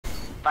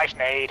Nice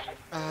nade.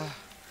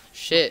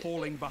 Shit.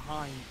 Falling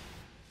behind.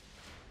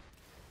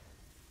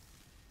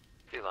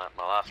 See,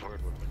 my last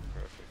word would have been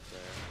perfect there.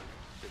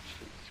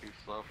 It's too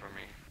slow for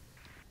me.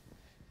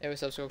 Hey,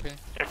 what's up, Scorpion?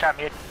 They're top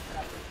mid.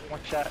 One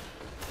shot.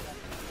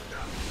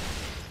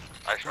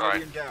 Actually,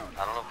 alright.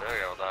 I don't know if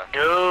they're gonna die.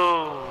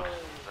 Dude.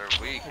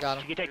 They're weak. I got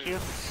Did him. you get that Q?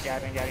 Yeah,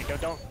 I got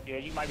it. Don't. Yeah,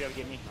 you might be able to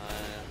get me.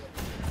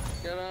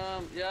 Get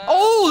him. Yeah.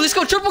 Oh, let's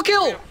go triple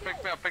kill.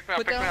 Pick me up. Pick me up.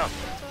 Put Pick me down. up.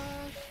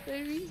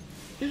 Baby.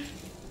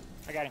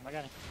 I got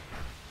him.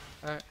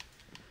 Alright.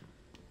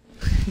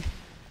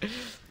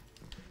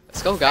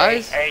 Let's go,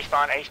 guys. A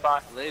spawn.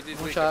 Lazy's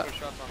One weak. shot. I put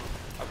shots on them.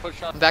 I put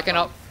shots. I'm backing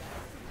on up. them.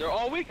 They're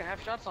all weak. I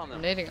have shots on them.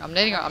 I'm nading. I'm I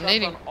have shots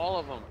nading. on all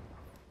of them.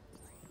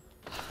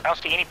 I don't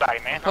see anybody,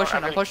 man. I'm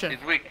pushing. I'm pushing.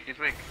 He's weak.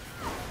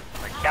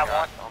 Got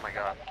one. Oh my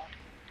god.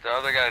 The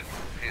other guy,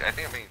 I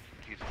think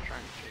he's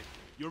trying to chase.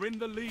 You're in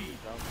the lead.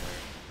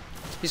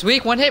 He's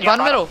weak. One hit. Yeah,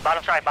 Bottom middle.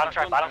 Bottom try. Oh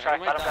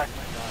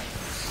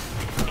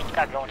He's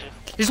not going to.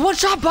 He's one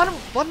shot. Bottom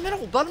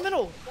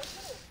middle.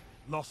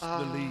 Lost the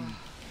lead.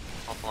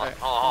 Hold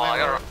on. I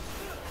gotta.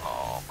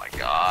 Oh my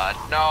god.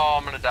 No,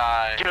 I'm gonna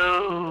die.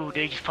 Dude,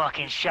 they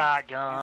fucking shotgun.